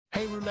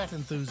roulette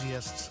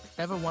enthusiasts,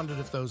 ever wondered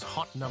if those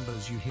hot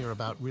numbers you hear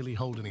about really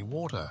hold any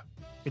water?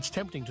 It's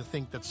tempting to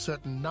think that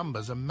certain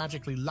numbers are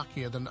magically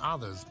luckier than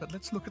others, but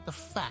let's look at the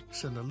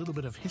facts and a little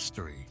bit of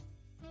history.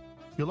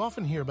 You'll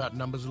often hear about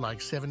numbers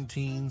like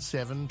 17,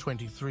 7,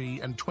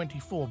 23, and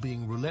 24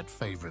 being roulette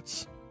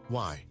favorites.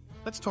 Why?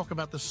 Let's talk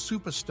about the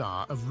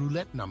superstar of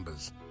roulette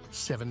numbers,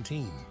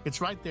 17.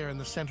 It's right there in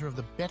the center of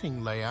the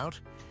betting layout,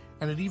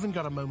 and it even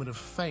got a moment of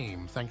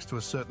fame thanks to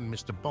a certain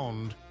Mr.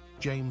 Bond,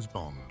 James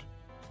Bond.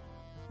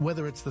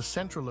 Whether it's the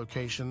central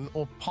location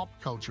or pop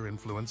culture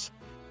influence,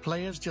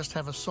 players just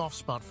have a soft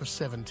spot for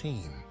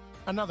 17.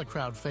 Another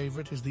crowd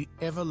favorite is the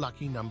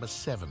ever-lucky number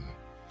 7.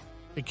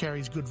 It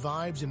carries good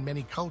vibes in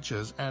many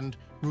cultures, and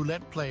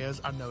roulette players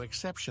are no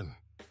exception.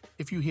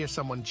 If you hear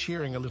someone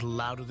cheering a little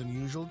louder than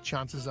usual,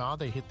 chances are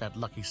they hit that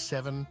lucky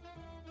 7.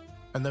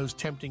 And those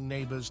tempting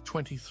neighbors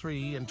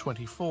 23 and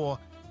 24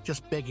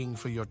 just begging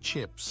for your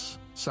chips.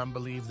 Some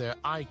believe they're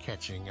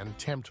eye-catching and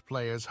tempt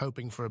players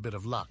hoping for a bit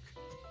of luck.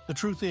 The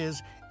truth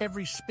is,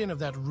 every spin of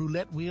that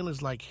roulette wheel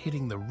is like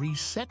hitting the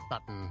reset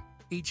button.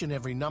 Each and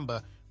every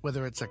number,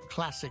 whether it's a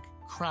classic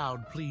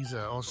crowd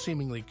pleaser or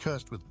seemingly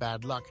cursed with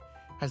bad luck,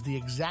 has the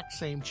exact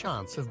same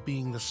chance of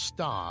being the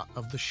star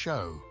of the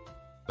show.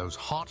 Those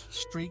hot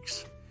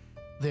streaks,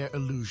 they're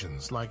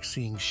illusions like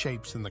seeing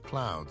shapes in the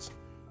clouds.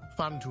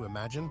 Fun to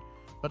imagine,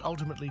 but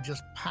ultimately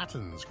just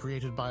patterns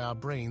created by our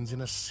brains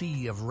in a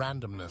sea of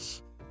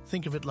randomness.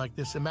 Think of it like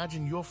this.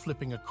 Imagine you're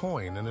flipping a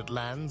coin and it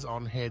lands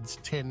on heads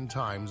 10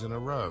 times in a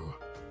row.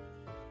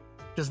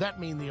 Does that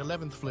mean the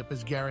 11th flip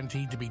is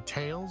guaranteed to be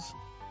tails?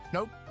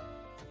 Nope.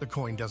 The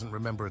coin doesn't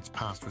remember its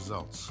past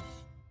results.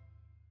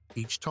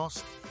 Each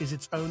toss is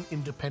its own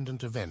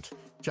independent event,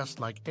 just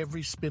like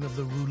every spin of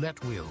the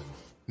roulette wheel.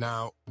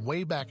 Now,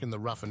 way back in the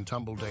rough and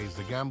tumble days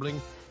of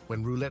gambling,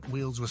 when roulette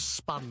wheels were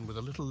spun with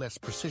a little less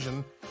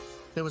precision,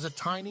 there was a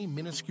tiny,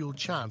 minuscule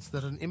chance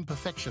that an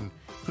imperfection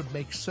could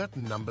make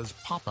certain numbers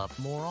pop up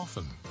more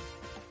often.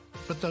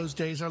 But those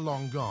days are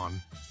long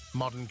gone.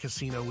 Modern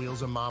casino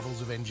wheels are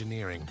marvels of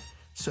engineering,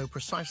 so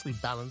precisely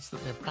balanced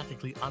that they're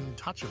practically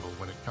untouchable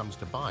when it comes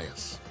to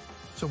bias.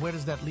 So where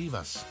does that leave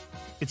us?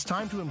 It's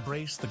time to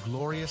embrace the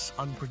glorious,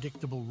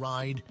 unpredictable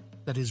ride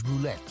that is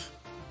roulette.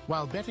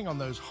 While betting on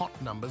those hot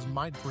numbers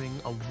might bring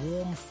a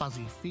warm,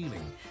 fuzzy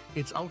feeling,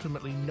 it's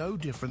ultimately no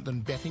different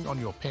than betting on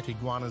your pet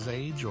iguana's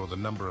age or the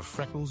number of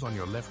freckles on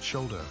your left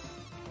shoulder.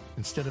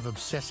 Instead of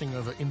obsessing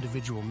over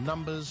individual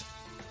numbers,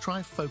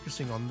 try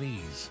focusing on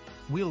these.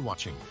 Wheel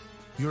watching.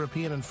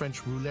 European and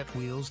French roulette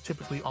wheels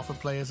typically offer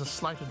players a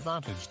slight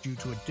advantage due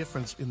to a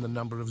difference in the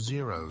number of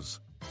zeros.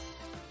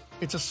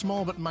 It's a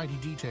small but mighty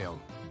detail.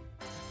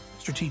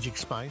 Strategic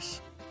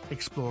spice.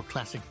 Explore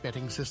classic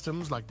betting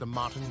systems like the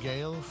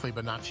Martingale,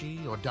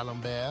 Fibonacci, or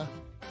D'Alembert.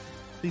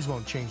 These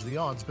won't change the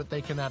odds, but they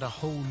can add a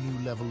whole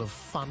new level of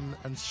fun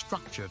and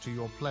structure to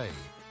your play.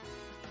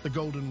 The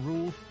golden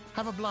rule: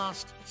 have a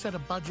blast, set a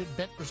budget,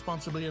 bet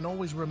responsibly, and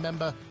always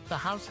remember the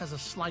house has a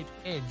slight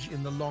edge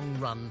in the long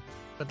run,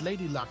 but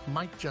Lady Luck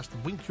might just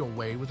wink your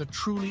way with a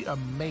truly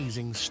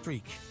amazing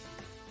streak.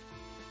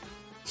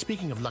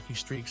 Speaking of lucky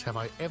streaks, have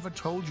I ever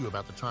told you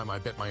about the time I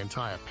bet my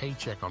entire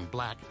paycheck on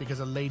black because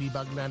a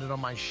ladybug landed on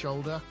my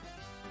shoulder?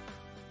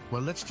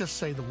 Well, let's just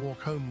say the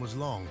walk home was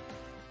long,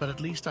 but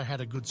at least I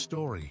had a good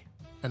story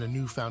and a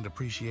newfound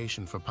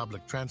appreciation for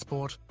public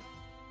transport.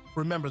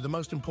 Remember, the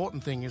most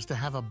important thing is to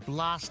have a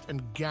blast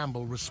and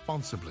gamble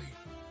responsibly.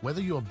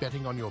 Whether you're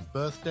betting on your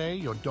birthday,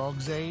 your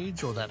dog's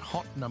age, or that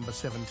hot number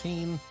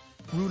 17,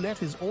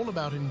 roulette is all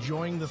about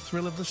enjoying the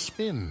thrill of the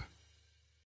spin.